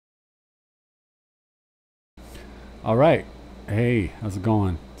All right. Hey, how's it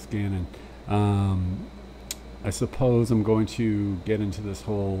going? It's Gannon. I suppose I'm going to get into this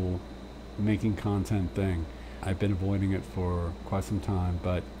whole making content thing. I've been avoiding it for quite some time,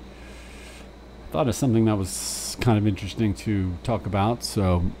 but I thought of something that was kind of interesting to talk about.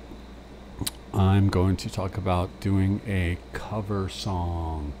 So I'm going to talk about doing a cover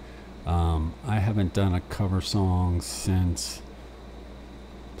song. I haven't done a cover song since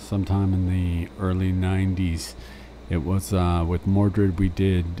sometime in the early 90s. It was with Mordred. We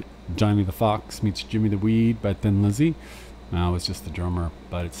did Johnny the Fox meets Jimmy the Weed by Thin Lizzy. I was just the drummer,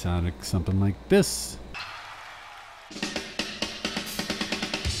 but it sounded something like this.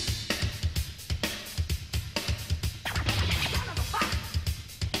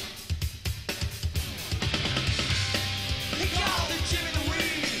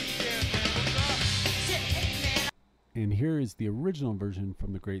 And here is the original version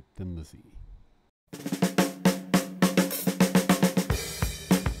from the great Thin Lizzy.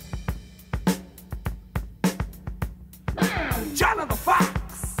 Johnny the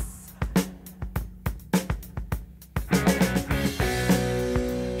Fox.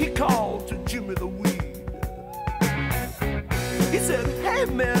 He called to Jimmy the Weed. He said, "Hey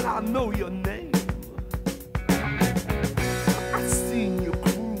man, I know your name. I seen you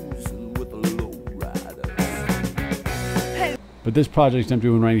cruising with the lowriders." Hey. But this project I'm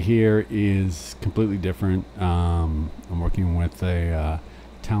doing right here is completely different. I'm working with a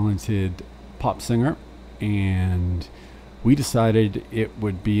talented pop singer, and we decided it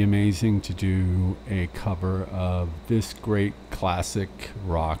would be amazing to do a cover of this great classic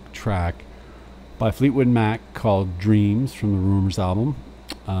rock track by Fleetwood Mac called Dreams from the Rumors album.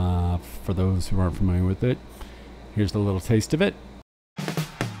 For those who aren't familiar with it, here's a little taste of it.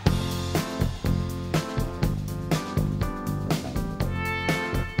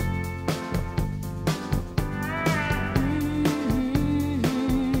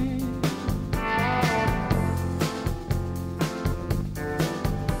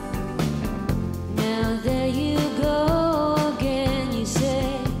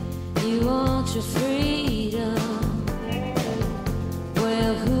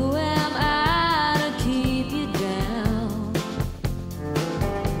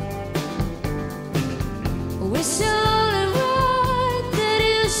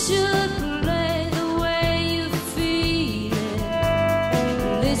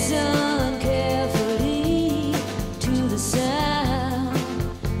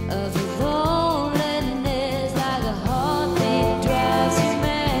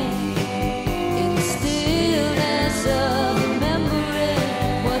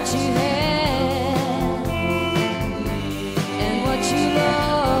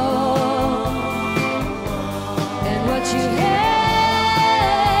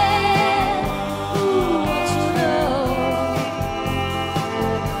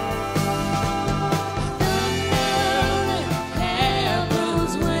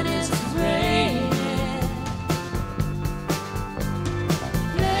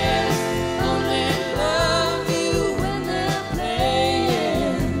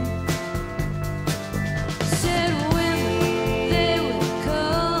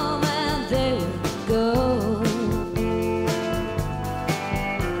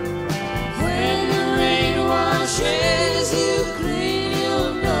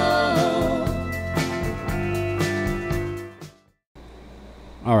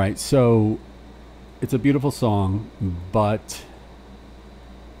 All right, so it's a beautiful song, but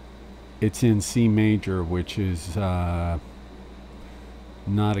it's in C major, which is not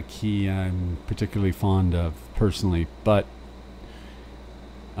a key I'm particularly fond of personally, but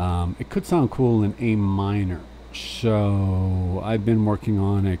it could sound cool in A minor. So I've been working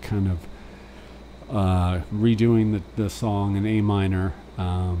on a kind of redoing the song in A minor,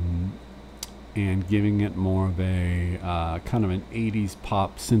 and giving it more of a kind of an 80s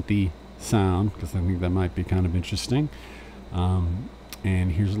pop synthy sound, because I think that might be kind of interesting. And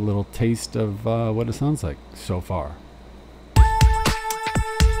here's a little taste of what it sounds like so far.